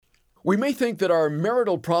We may think that our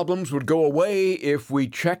marital problems would go away if we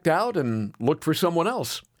checked out and looked for someone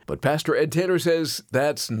else. But Pastor Ed Taylor says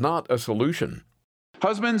that's not a solution.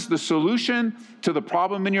 Husbands, the solution to the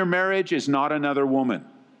problem in your marriage is not another woman.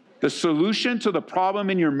 The solution to the problem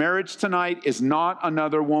in your marriage tonight is not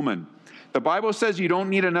another woman. The Bible says you don't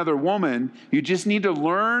need another woman. You just need to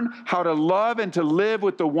learn how to love and to live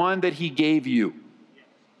with the one that He gave you.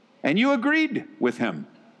 And you agreed with Him.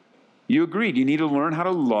 You agreed. You need to learn how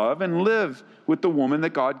to love and live with the woman that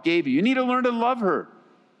God gave you. You need to learn to love her,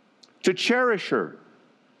 to cherish her,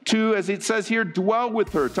 to, as it says here, dwell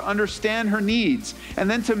with her, to understand her needs, and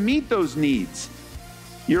then to meet those needs.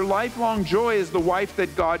 Your lifelong joy is the wife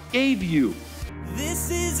that God gave you.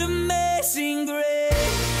 This is amazing grace.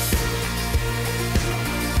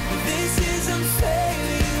 This is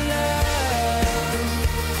unfailing love.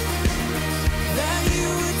 That you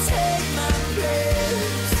would take my place.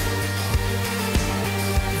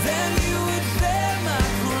 Then you would bear my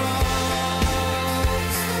cross.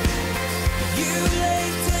 You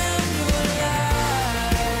laid down your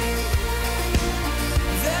life.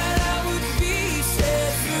 That I would be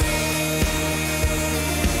set free.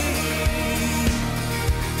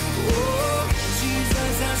 Oh,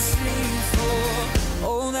 Jesus, I sing for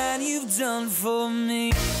all that you've done for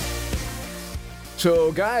me.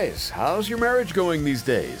 So guys, how's your marriage going these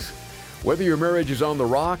days? Whether your marriage is on the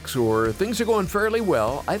rocks or things are going fairly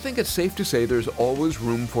well, I think it's safe to say there's always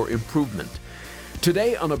room for improvement.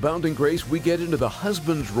 Today on Abounding Grace, we get into the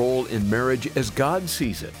husband's role in marriage as God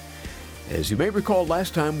sees it. As you may recall,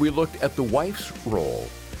 last time we looked at the wife's role.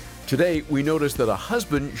 Today, we notice that a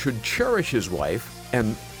husband should cherish his wife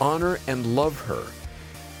and honor and love her.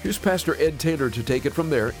 Here's Pastor Ed Taylor to take it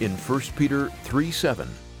from there in 1 Peter 3:7.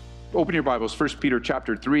 Open your Bibles, 1 Peter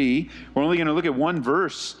chapter 3. We're only going to look at one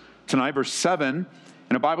verse tonight, verse 7,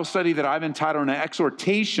 in a Bible study that I've entitled An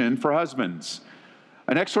Exhortation for Husbands.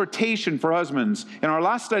 An exhortation for husbands. In our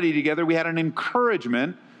last study together, we had an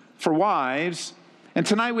encouragement for wives, and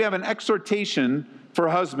tonight we have an exhortation for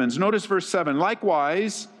husbands. Notice verse 7.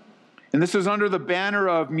 Likewise, and this is under the banner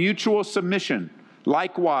of mutual submission,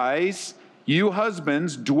 likewise, you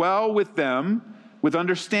husbands dwell with them with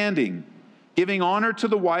understanding, giving honor to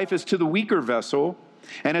the wife as to the weaker vessel,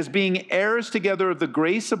 and as being heirs together of the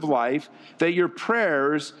grace of life, that your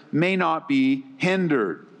prayers may not be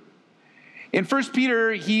hindered. In 1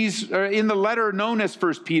 Peter, in the letter known as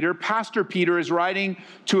 1 Peter, Pastor Peter is writing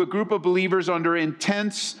to a group of believers under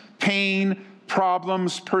intense pain,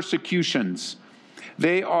 problems, persecutions.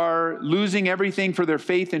 They are losing everything for their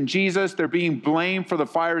faith in Jesus. They're being blamed for the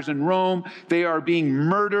fires in Rome. They are being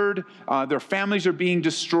murdered. Their families are being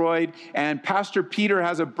destroyed. And Pastor Peter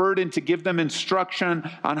has a burden to give them instruction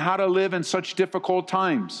on how to live in such difficult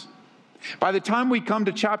times. By the time we come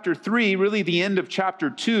to chapter 3, really the end of chapter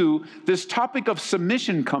 2, this topic of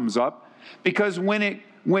submission comes up, because when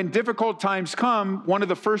difficult times come, one of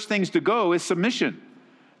the first things to go is submission.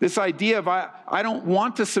 This idea of I don't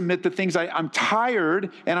want to submit to things. I'm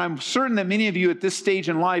tired, and I'm certain that many of you at this stage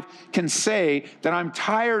in life can say that I'm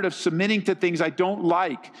tired of submitting to things I don't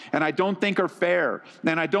like, and I don't think are fair,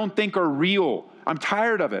 and I don't think are real. I'm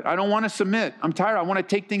tired of it. I don't want to submit. I'm tired. I want to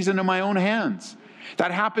take things into my own hands. That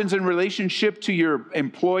happens in relationship to your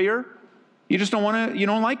employer. You just don't want to, you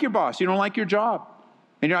don't like your boss. You don't like your job.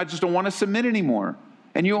 And I just don't want to submit anymore.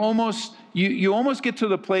 And you almost get to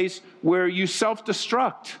the place where you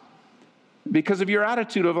self-destruct because of your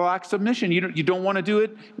attitude of lack of submission. You don't want to do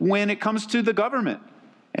it when it comes to the government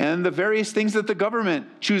and the various things that the government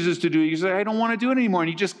chooses to do. You say, I don't want to do it anymore.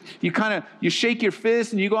 And you shake your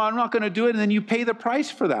fist and you go, I'm not going to do it. And then you pay the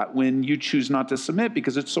price for that when you choose not to submit,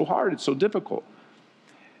 because it's so hard, it's so difficult.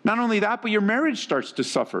 Not only that, but your marriage starts to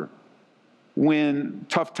suffer when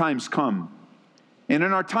tough times come. And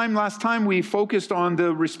in our time last time, we focused on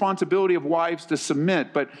the responsibility of wives to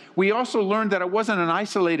submit, but we also learned that it wasn't an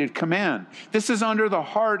isolated command. This is under the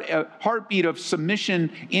heartbeat of submission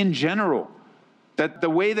in general. That the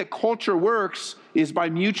way that culture works is by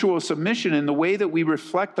mutual submission, and the way that we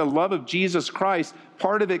reflect the love of Jesus Christ,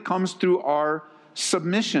 part of it comes through our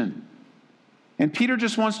submission. And Peter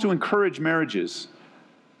just wants to encourage marriages.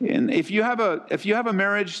 And if you have a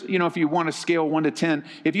marriage, if you want to scale 1 to 10,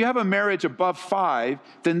 if you have a marriage above 5,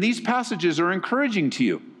 then these passages are encouraging to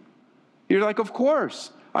you. You're like, of course,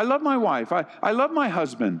 I love my wife. I love my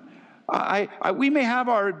husband. We may have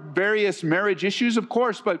our various marriage issues, of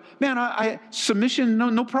course, but man, submission,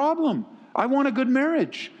 no problem. I want a good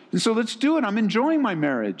marriage. And so let's do it. I'm enjoying my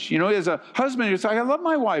marriage. As a husband, it's like, I love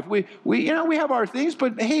my wife. We have our things,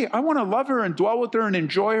 but hey, I want to love her and dwell with her and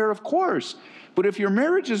enjoy her, of course. But if your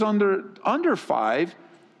marriage is under 5,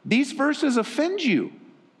 these verses offend you.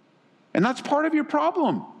 And that's part of your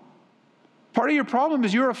problem. Part of your problem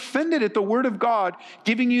is you're offended at the Word of God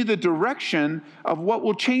giving you the direction of what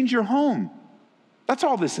will change your home. That's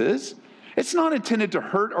all this is. It's not intended to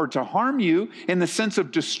hurt or to harm you in the sense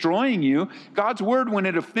of destroying you. God's Word, when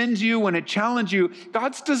it offends you, when it challenges you,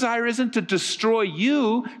 God's desire isn't to destroy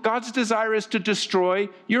you. God's desire is to destroy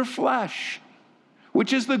your flesh,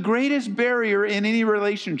 which is the greatest barrier in any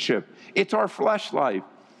relationship. It's our flesh life.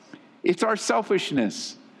 It's our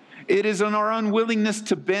selfishness. It is in our unwillingness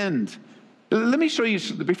to bend. Let me show you,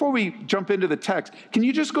 before we jump into the text, can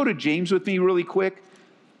you just go to James with me really quick?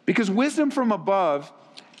 Because wisdom from above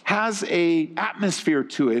has an atmosphere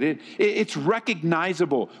to it. It's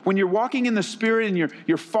recognizable. When you're walking in the Spirit and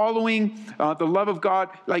you're following the love of God,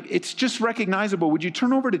 like it's just recognizable. Would you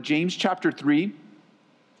turn over to James chapter 3?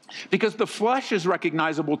 Because the flesh is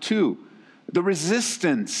recognizable too. The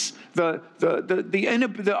resistance, the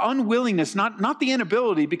unwillingness, not the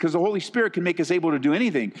inability, because the Holy Spirit can make us able to do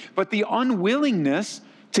anything, but the unwillingness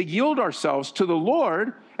to yield ourselves to the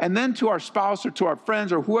Lord and then to our spouse or to our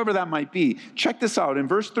friends or whoever that might be. Check this out in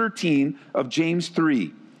verse 13 of James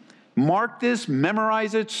 3. Mark this,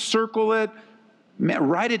 memorize it, circle it,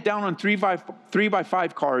 write it down on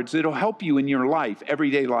 3x5 cards. It'll help you in your life,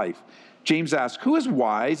 everyday life. James asks, who is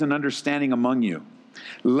wise and understanding among you?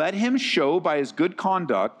 Let him show by his good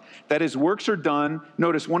conduct that his works are done.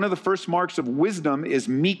 Notice one of the first marks of wisdom is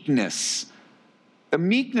meekness. The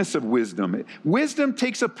meekness of wisdom. Wisdom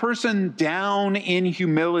takes a person down in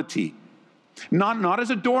humility, not as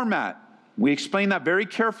a doormat. We explained that very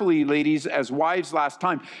carefully, ladies, as wives last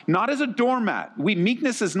time. Not as a doormat.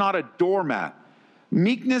 Meekness is not a doormat.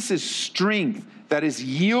 Meekness is strength that is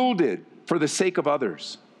yielded for the sake of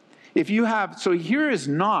others. This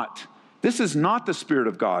is not the Spirit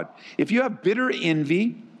of God. If you have bitter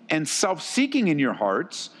envy and self-seeking in your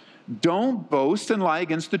hearts, don't boast and lie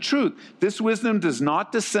against the truth. This wisdom does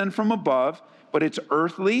not descend from above, but it's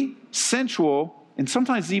earthly, sensual, and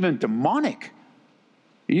sometimes even demonic.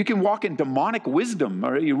 You can walk in demonic wisdom,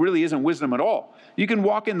 or it really isn't wisdom at all. You can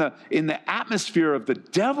walk in the atmosphere of the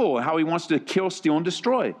devil, how he wants to kill, steal, and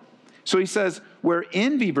destroy. So he says, where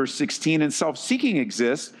envy, verse 16, and self-seeking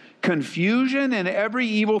exists, confusion and every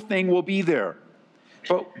evil thing will be there.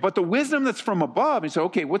 But the wisdom that's from above, you say,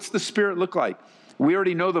 okay, what's the Spirit look like? We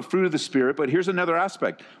already know the fruit of the Spirit, but here's another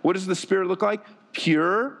aspect. What does the Spirit look like?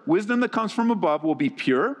 Pure. Wisdom that comes from above will be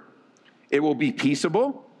pure. It will be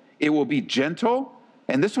peaceable. It will be gentle.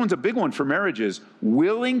 And this one's a big one for marriages.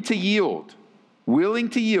 Willing to yield,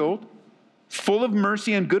 full of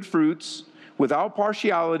mercy and good fruits, without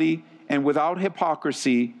partiality and without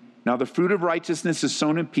hypocrisy. Now the fruit of righteousness is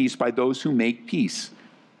sown in peace by those who make peace.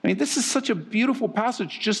 I mean, this is such a beautiful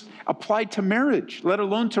passage just applied to marriage, let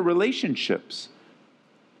alone to relationships.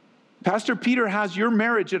 Pastor Peter has your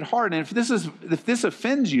marriage at heart, and if this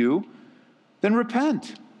offends you, then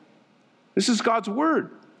repent. This is God's word.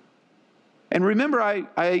 And remember, I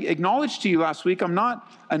acknowledged to you last week, I'm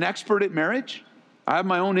not an expert at marriage. I have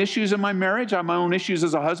my own issues in my marriage. I have my own issues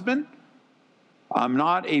as a husband. I'm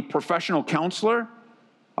not a professional counselor.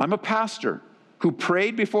 I'm a pastor who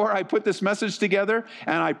prayed before I put this message together,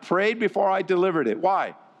 and I prayed before I delivered it.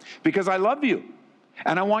 Why? Because I love you,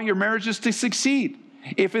 and I want your marriages to succeed.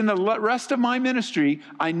 If in the rest of my ministry,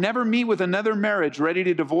 I never meet with another marriage ready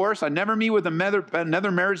to divorce, I never meet with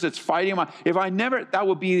another marriage that's fighting, that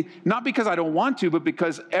would be not because I don't want to, but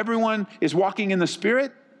because everyone is walking in the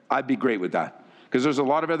Spirit, I'd be great with that. Because there's a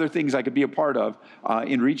lot of other things I could be a part of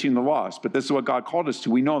in reaching the lost. But this is what God called us to.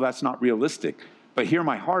 We know that's not realistic. But hear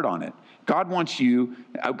my heart on it. God wants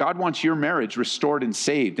your marriage restored and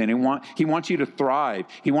saved. And He wants you to thrive.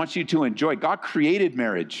 He wants you to enjoy. God created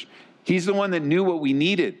marriage. He's the one that knew what we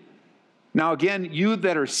needed. Now, again, you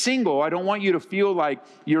that are single, I don't want you to feel like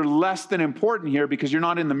you're less than important here because you're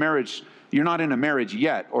not in the marriage. You're not in a marriage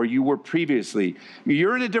yet, or you were previously.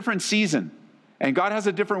 You're in a different season, and God has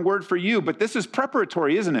a different word for you. But this is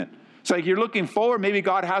preparatory, isn't it? It's like you're looking forward. Maybe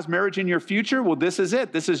God has marriage in your future. Well, this is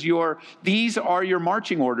it. These are your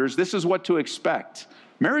marching orders. This is what to expect.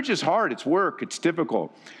 Marriage is hard. It's work. It's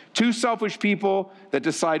difficult. Two selfish people that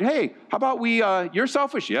decide, hey, how about you're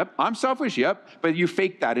selfish? Yep. I'm selfish? Yep. But you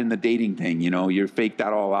fake that in the dating thing, you fake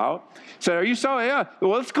that all out. So are you selfish? Yeah.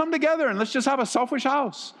 Well, let's come together and let's just have a selfish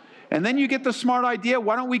house. And then you get the smart idea,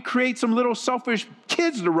 why don't we create some little selfish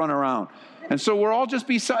kids to run around? And so we'll all just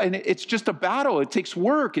and it's just a battle. It takes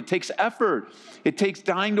work. It takes effort. It takes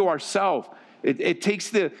dying to ourselves. It takes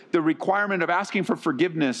the requirement of asking for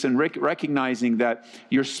forgiveness and recognizing that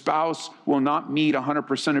your spouse will not meet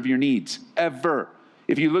 100% of your needs, ever.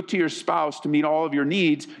 If you look to your spouse to meet all of your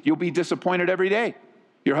needs, you'll be disappointed every day.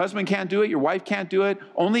 Your husband can't do it. Your wife can't do it.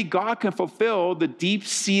 Only God can fulfill the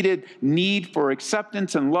deep-seated need for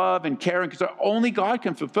acceptance and love and care and concern. Only God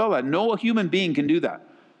can fulfill that. No human being can do that.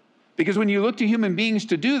 Because when you look to human beings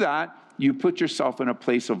to do that, you put yourself in a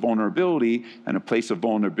place of vulnerability, and a place of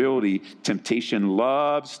vulnerability, temptation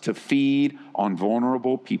loves to feed on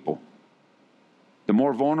vulnerable people. The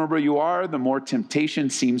more vulnerable you are, the more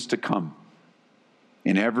temptation seems to come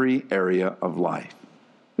in every area of life.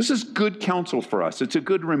 This is good counsel for us. It's a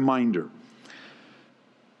good reminder.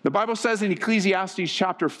 The Bible says in Ecclesiastes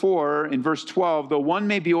chapter 4, in verse 12, though one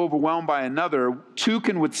may be overwhelmed by another, two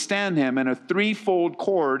can withstand him, and a threefold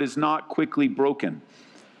cord is not quickly broken.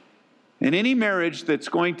 And any marriage that's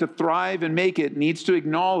going to thrive and make it needs to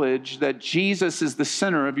acknowledge that Jesus is the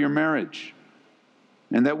center of your marriage,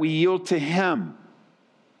 and that we yield to him.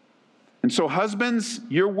 And so husbands,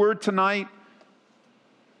 your word tonight,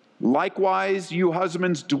 likewise, you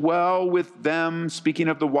husbands, dwell with them, speaking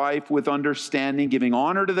of the wife, with understanding, giving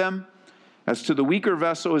honor to them, as to the weaker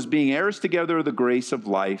vessel, as being heirs together of the grace of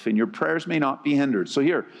life, and your prayers may not be hindered. So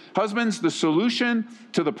here, husbands, the solution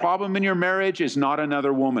to the problem in your marriage is not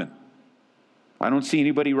another woman. I don't see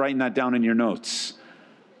anybody writing that down in your notes.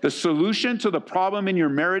 The solution to the problem in your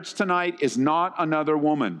marriage tonight is not another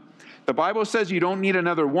woman. The Bible says you don't need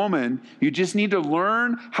another woman. You just need to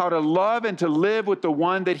learn how to love and to live with the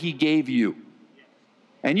one that he gave you.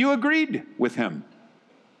 And you agreed with him.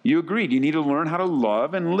 You agreed. You need to learn how to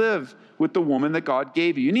love and live with the woman that God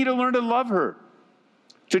gave you. You need to learn to love her,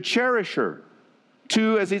 to cherish her,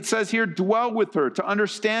 to, as it says here, dwell with her, to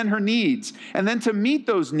understand her needs, and then to meet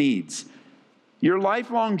those needs. Your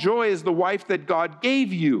lifelong joy is the wife that God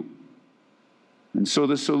gave you. And so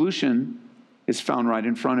the solution is found right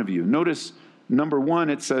in front of you. Notice, number one,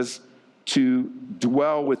 it says to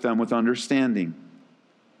dwell with them with understanding.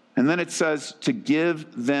 And then it says to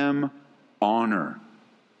give them honor.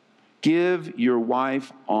 Give your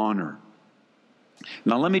wife honor.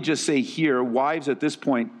 Now, let me just say here, wives at this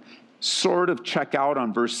point sort of check out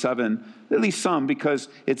on verse 7, at least some, because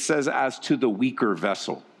it says as to the weaker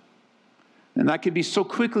vessel. And that could be so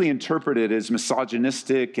quickly interpreted as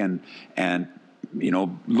misogynistic and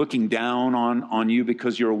looking down on you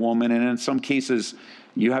because you're a woman. And in some cases,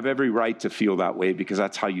 you have every right to feel that way because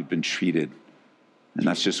that's how you've been treated. And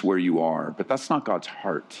that's just where you are. But that's not God's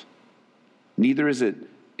heart. Neither is it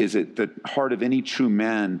the heart of any true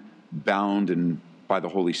man bound and by the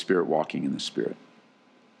Holy Spirit walking in the Spirit.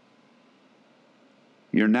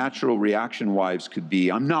 Your natural reaction, wives, could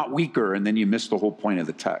be, I'm not weaker, and then you miss the whole point of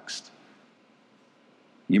the text.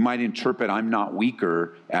 You might interpret I'm not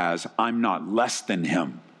weaker as I'm not less than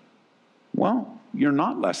him. Well, you're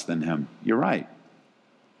not less than him. You're right.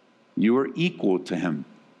 You are equal to him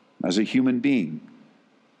as a human being.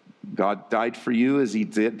 God died for you as he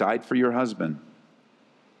died for your husband.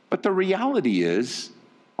 But the reality is,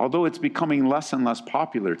 although it's becoming less and less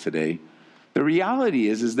popular today, the reality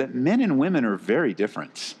is that men and women are very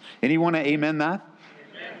different. Anyone amen that?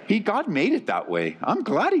 Amen. God made it that way. I'm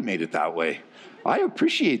glad he made it that way. I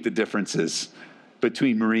appreciate the differences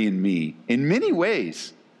between Marie and me in many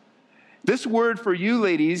ways. This word for you,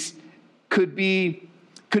 ladies, could be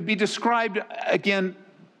described, again,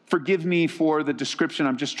 forgive me for the description,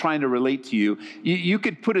 I'm just trying to relate to you. You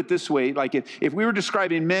could put it this way, like if we were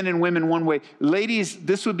describing men and women one way, ladies,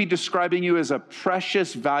 this would be describing you as a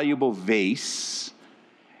precious, valuable vase,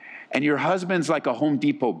 and your husband's like a Home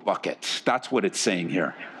Depot bucket. That's what it's saying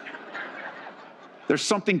here. There's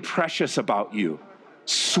something precious about you.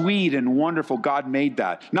 Sweet and wonderful. God made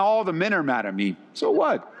that. Now all the men are mad at me. So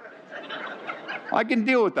what? I can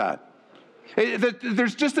deal with that.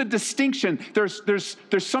 There's just a distinction. There's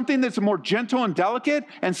something that's more gentle and delicate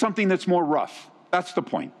and something that's more rough. That's the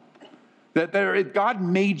point. God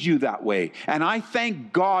made you that way. And I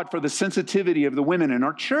thank God for the sensitivity of the women in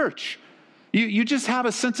our church. You just have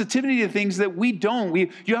a sensitivity to things that we don't.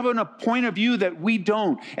 You have a point of view that we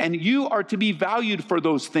don't. And you are to be valued for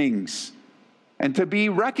those things and to be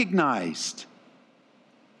recognized.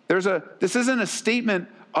 This isn't a statement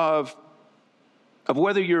of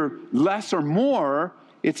whether you're less or more.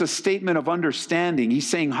 It's a statement of understanding. He's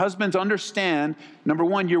saying, husbands, understand, number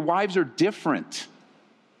one, your wives are different.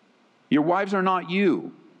 Your wives are not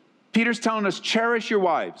you. Peter's telling us, cherish your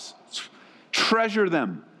wives. Treasure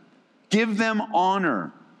them. Give them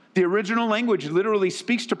honor. The original language literally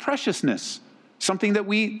speaks to preciousness, something that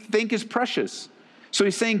we think is precious. So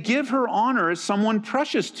he's saying, give her honor as someone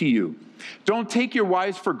precious to you. Don't take your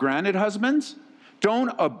wives for granted, husbands.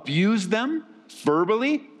 Don't abuse them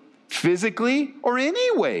verbally, physically, or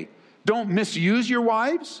any way. Don't misuse your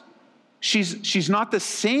wives. She's not the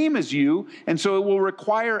same as you, and so it will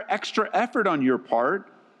require extra effort on your part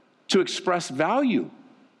to express value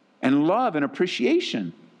and love and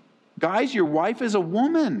appreciation. Guys, your wife is a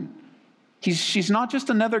woman. She's not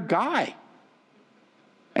just another guy.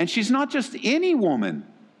 And she's not just any woman.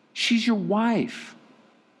 She's your wife.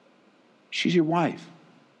 She's your wife.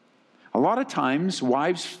 A lot of times,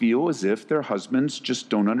 wives feel as if their husbands just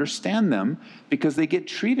don't understand them because they get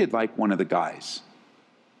treated like one of the guys.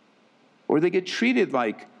 Or they get treated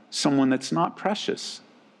like someone that's not precious.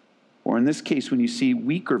 Or in this case, when you see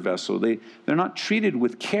weaker vessel, they're not treated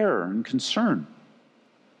with care and concern.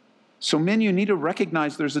 So men, you need to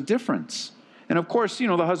recognize there's a difference. And of course, the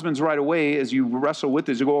husbands right away, as you wrestle with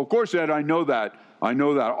this, you go, of course, Dad, I know that.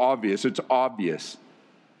 Obvious. It's obvious.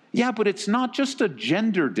 Yeah, but it's not just a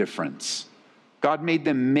gender difference. God made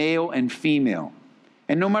them male and female.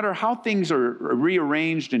 And no matter how things are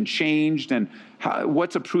rearranged and changed and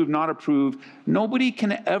what's approved, not approved, nobody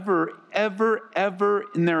can ever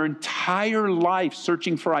in their entire life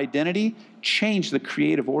searching for identity change the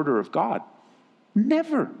creative order of God.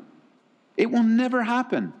 Never. It will never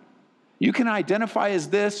happen. You can identify as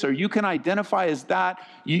this or you can identify as that.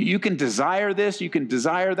 You can desire this, you can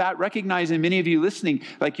desire that. Recognizing many of you listening,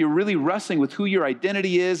 like you're really wrestling with who your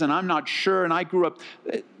identity is, and I'm not sure, and I grew up.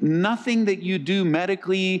 Nothing that you do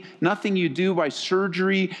medically, nothing you do by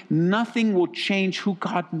surgery, nothing will change who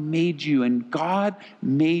God made you. And God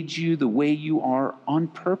made you the way you are on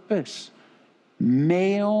purpose.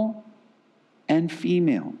 Male and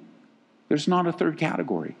female. There's not a third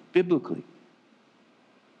category, biblically.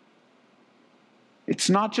 It's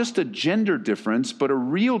not just a gender difference, but a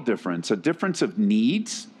real difference, a difference of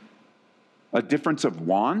needs, a difference of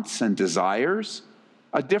wants and desires,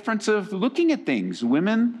 a difference of looking at things.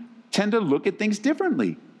 Women tend to look at things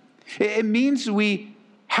differently. It means we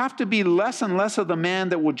have to be less and less of the man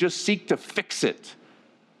that will just seek to fix it.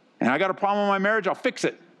 And I got a problem in my marriage, I'll fix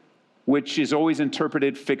it, which is always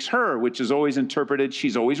interpreted fix her, which is always interpreted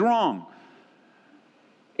she's always wrong.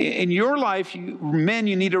 In your life, men,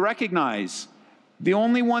 you need to recognize the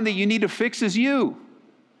only one that you need to fix is you.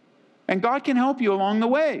 And God can help you along the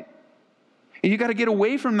way. And you got to get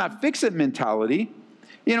away from that fix-it mentality.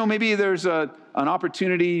 Maybe there's an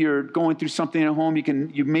opportunity, you're going through something at home,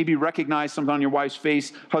 you maybe recognize something on your wife's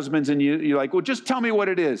face, husbands, and you're like, well, just tell me what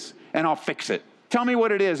it is, and I'll fix it. Tell me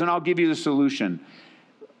what it is, and I'll give you the solution.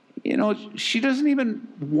 She doesn't even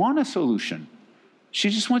want a solution.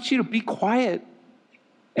 She just wants you to be quiet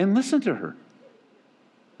and listen to her.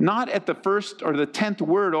 Not at the first or the 10th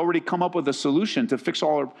word already come up with a solution to fix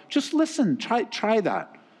all her. Just listen, try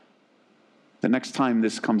that. The next time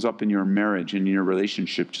this comes up in your marriage, in your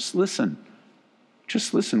relationship, just listen.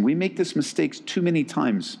 Just listen. We make this mistake too many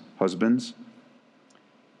times, husbands.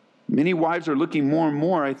 Many wives are looking more and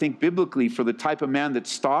more, I think, biblically for the type of man that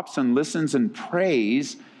stops and listens and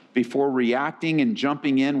prays before reacting and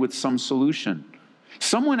jumping in with some solution.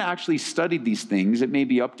 Someone actually studied these things. It may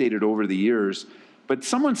be updated over the years. But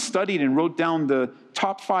someone studied and wrote down the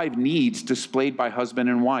top 5 needs displayed by husband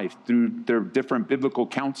and wife through their different biblical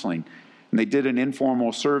counseling. And they did an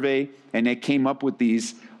informal survey, and they came up with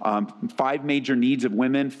these 5 major needs of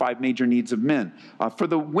women, 5 major needs of men. For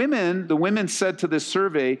the women said to this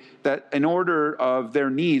survey that in order of their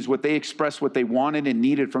needs, what they expressed, what they wanted and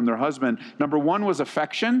needed from their husband, number 1 was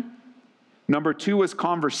affection. Number 2 was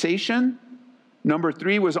conversation. Number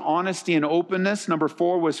 3 was honesty and openness. Number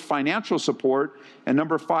 4 was financial support. And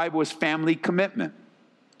number 5 was family commitment.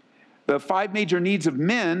 The 5 major needs of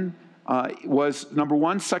men was, number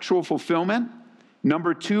 1, sexual fulfillment.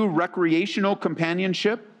 Number 2, recreational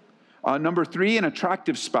companionship. Number 3, an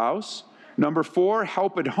attractive spouse. Number 4,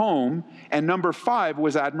 help at home. And number 5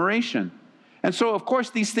 was admiration. And so, of course,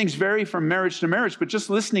 these things vary from marriage to marriage, but just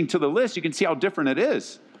listening to the list, you can see how different it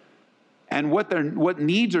is. And what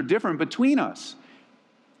needs are different between us.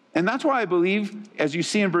 And that's why I believe, as you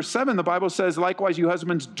see in verse 7, the Bible says, likewise, you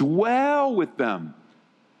husbands, dwell with them.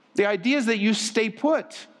 The idea is that you stay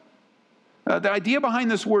put. The idea behind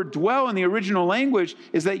this word dwell in the original language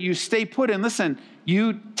is that you stay put. And listen,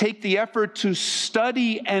 you take the effort to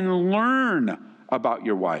study and learn about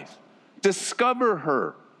your wife. Discover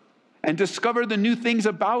her. And discover the new things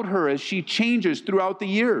about her as she changes throughout the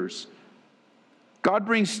years. God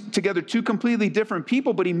brings together 2 completely different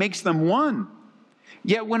people, but he makes them one.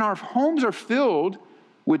 Yet when our homes are filled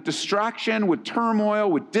with distraction, with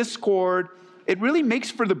turmoil, with discord, it really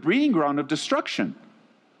makes for the breeding ground of destruction.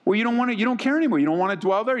 Where you don't care anymore. You don't want to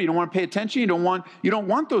dwell there. You don't want to pay attention. You don't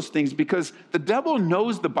want those things because the devil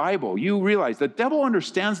knows the Bible. You realize the devil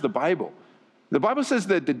understands the Bible. The Bible says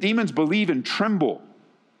that the demons believe and tremble.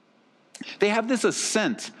 They have this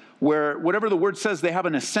assent where whatever the word says, they have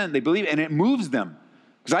an assent, they believe, and it moves them.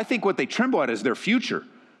 Because I think what they tremble at is their future.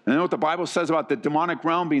 And then what the Bible says about the demonic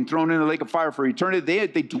realm being thrown into the lake of fire for eternity,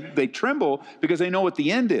 they tremble because they know what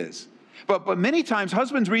the end is. But many times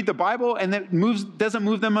husbands read the Bible and it doesn't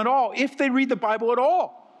move them at all, if they read the Bible at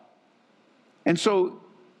all. And so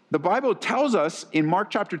the Bible tells us in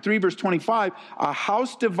Mark chapter 3, verse 25, a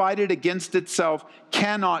house divided against itself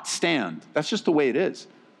cannot stand. That's just the way it is.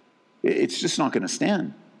 It's just not going to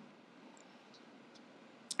stand.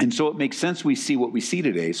 And so it makes sense we see what we see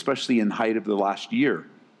today, especially in height of the last year.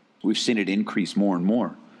 We've seen it increase more and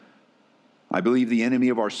more. I believe the enemy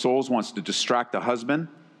of our souls wants to distract the husband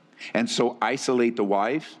and so isolate the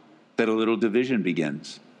wife that a little division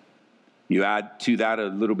begins. You add to that a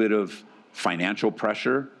little bit of financial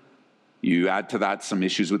pressure. You add to that some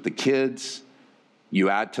issues with the kids. You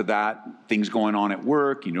add to that things going on at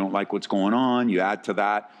work. You don't like what's going on. You add to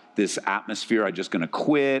that this atmosphere, I'm just going to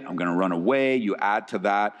quit, I'm going to run away. You add to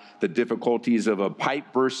that the difficulties of a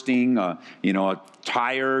pipe bursting, a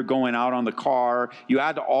tire going out on the car. You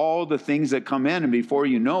add to all the things that come in, and before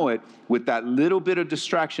you know it, with that little bit of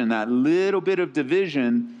distraction, that little bit of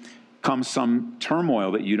division, comes some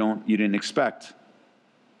turmoil that you didn't expect,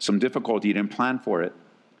 some difficulty you didn't plan for it.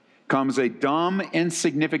 Comes a dumb,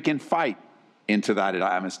 insignificant fight into that.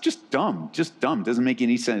 It's just dumb, doesn't make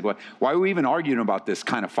any sense. Why are we even arguing about this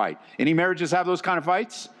kind of fight? Any marriages have those kind of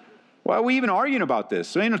fights? Why are we even arguing about this?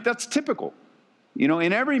 So, that's typical.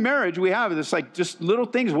 In every marriage we have, it's like just little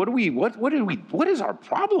things. What is our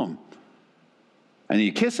problem? And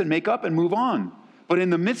you kiss and make up and move on. But in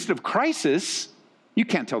the midst of crisis, you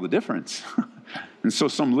can't tell the difference. And so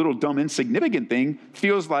some little dumb, insignificant thing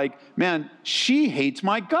feels like, man, she hates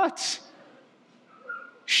my guts.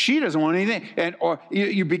 She doesn't want anything. Or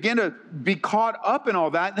you begin to be caught up in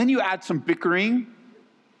all that. Then you add some bickering,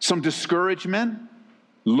 some discouragement,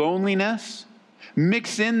 loneliness.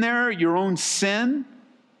 Mix in there your own sin,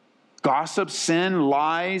 gossip, sin,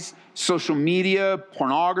 lies, social media,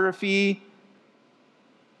 pornography.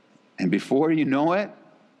 And before you know it,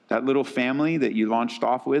 that little family that you launched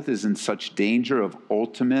off with is in such danger of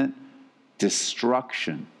ultimate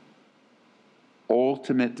destruction.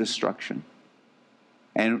 Ultimate destruction.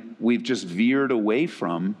 And we've just veered away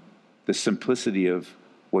from the simplicity of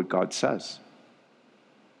what God says.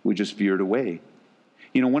 We just veered away.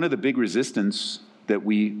 One of the big resistance that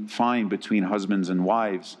we find between husbands and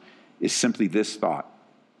wives is simply this thought.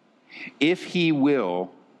 If he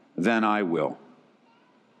will, then I will.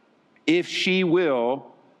 If she will,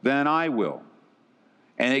 then I will.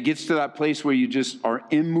 And it gets to that place where you just are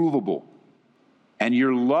immovable. And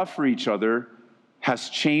your love for each other has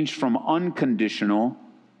changed from unconditional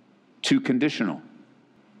to conditional.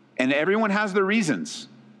 And everyone has their reasons,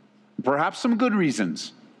 perhaps some good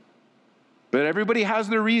reasons, but everybody has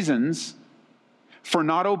their reasons for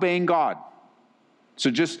not obeying God.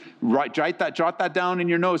 So just jot that down in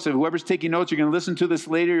your notes. If whoever's taking notes, you're going to listen to this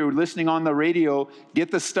later, you're listening on the radio,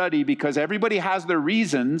 get the study, because everybody has their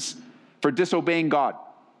reasons for disobeying God.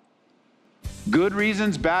 Good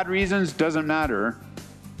reasons, bad reasons, doesn't matter.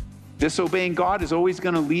 Disobeying God is always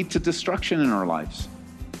going to lead to destruction in our lives.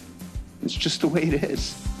 It's just the way it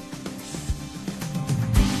is.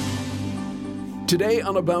 Today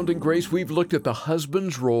on Abounding Grace, we've looked at the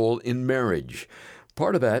husband's role in marriage.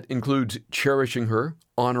 Part of that includes cherishing her,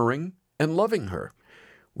 honoring, and loving her.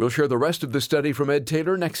 We'll share the rest of the study from Ed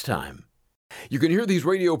Taylor next time. You can hear these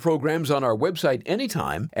radio programs on our website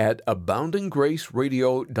anytime at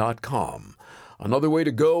aboundinggraceradio.com. Another way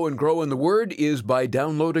to go and grow in the Word is by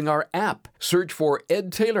downloading our app. Search for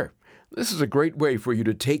Ed Taylor. This is a great way for you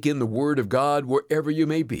to take in the Word of God wherever you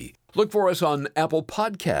may be. Look for us on Apple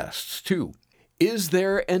Podcasts, too. Is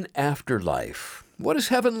there an afterlife? What is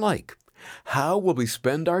heaven like? How will we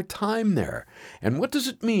spend our time there? And what does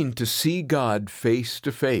it mean to see God face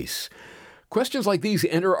to face? Questions like these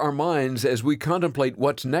enter our minds as we contemplate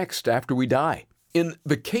what's next after we die. In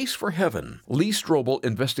The Case for Heaven, Lee Strobel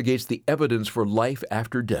investigates the evidence for life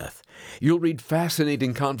after death. You'll read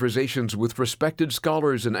fascinating conversations with respected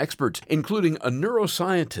scholars and experts, including a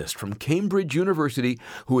neuroscientist from Cambridge University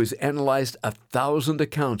who has analyzed 1,000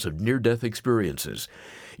 accounts of near-death experiences.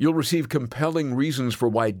 You'll receive compelling reasons for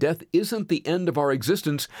why death isn't the end of our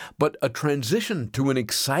existence, but a transition to an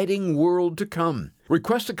exciting world to come.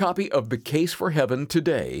 Request a copy of The Case for Heaven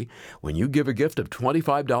today when you give a gift of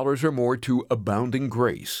 $25 or more to Abounding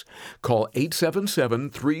Grace. Call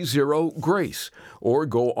 877-30-GRACE or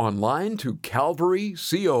go online to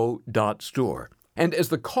calvaryco.store. And as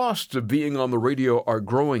the costs of being on the radio are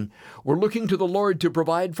growing, we're looking to the Lord to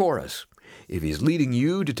provide for us. If He's leading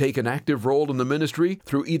you to take an active role in the ministry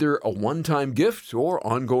through either a one-time gift or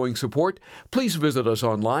ongoing support, please visit us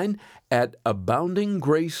online at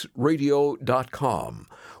aboundinggraceradio.com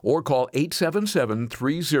or call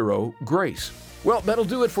 877-30-GRACE. Well, that'll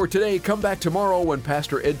do it for today. Come back tomorrow when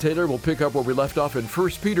Pastor Ed Taylor will pick up where we left off in 1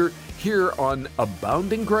 Peter here on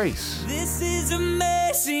Abounding Grace. This is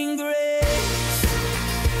amazing grace.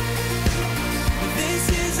 This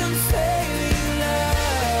is unfailing love.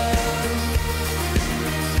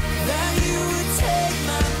 That you would take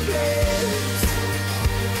my place.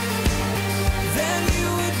 Then you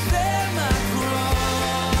would bear my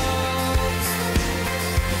cross.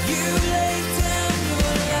 You laid down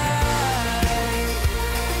your life.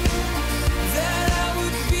 That I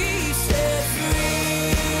would be set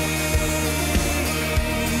free.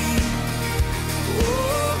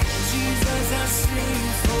 Oh, Jesus, I sing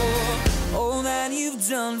for all that you've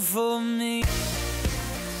done for me.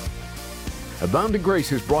 Abounding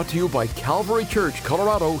Grace is brought to you by Calvary Church,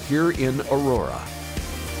 Colorado, here in Aurora.